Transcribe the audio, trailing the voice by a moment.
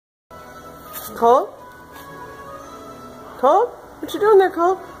Colt? Colt? What you doing there,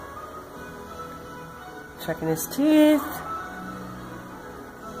 Colt? Checking his teeth.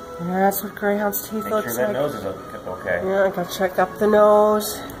 Yeah, that's what Greyhound's teeth looks like. Make sure that nose is okay. Yeah, I gotta check up the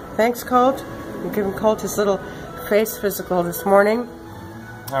nose. Thanks, Colt. You're giving Colt his little face physical this morning.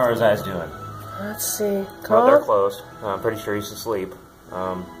 How are his eyes doing? Let's see. Colt? Well, they're closed. I'm pretty sure he's asleep.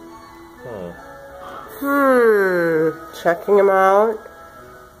 Checking him out.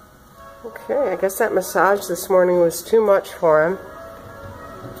 Okay, I guess that massage this morning was too much for him.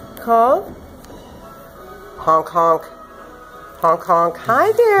 Colt? Honk honk. Honk honk.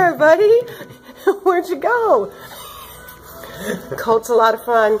 Hi there, buddy. Where'd you go? Colt's a lot of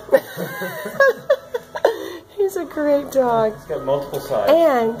fun. He's a great dog. He's got multiple sides.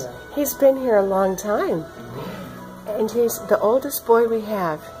 And he's been here a long time. And he's the oldest boy we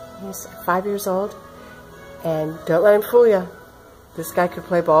have. He's 5 years old. And don't let him fool you. This guy could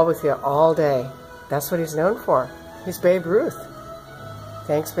play ball with you all day. That's what he's known for. He's Babe Ruth.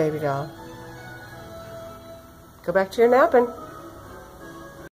 Thanks, baby doll. Go back to your napping.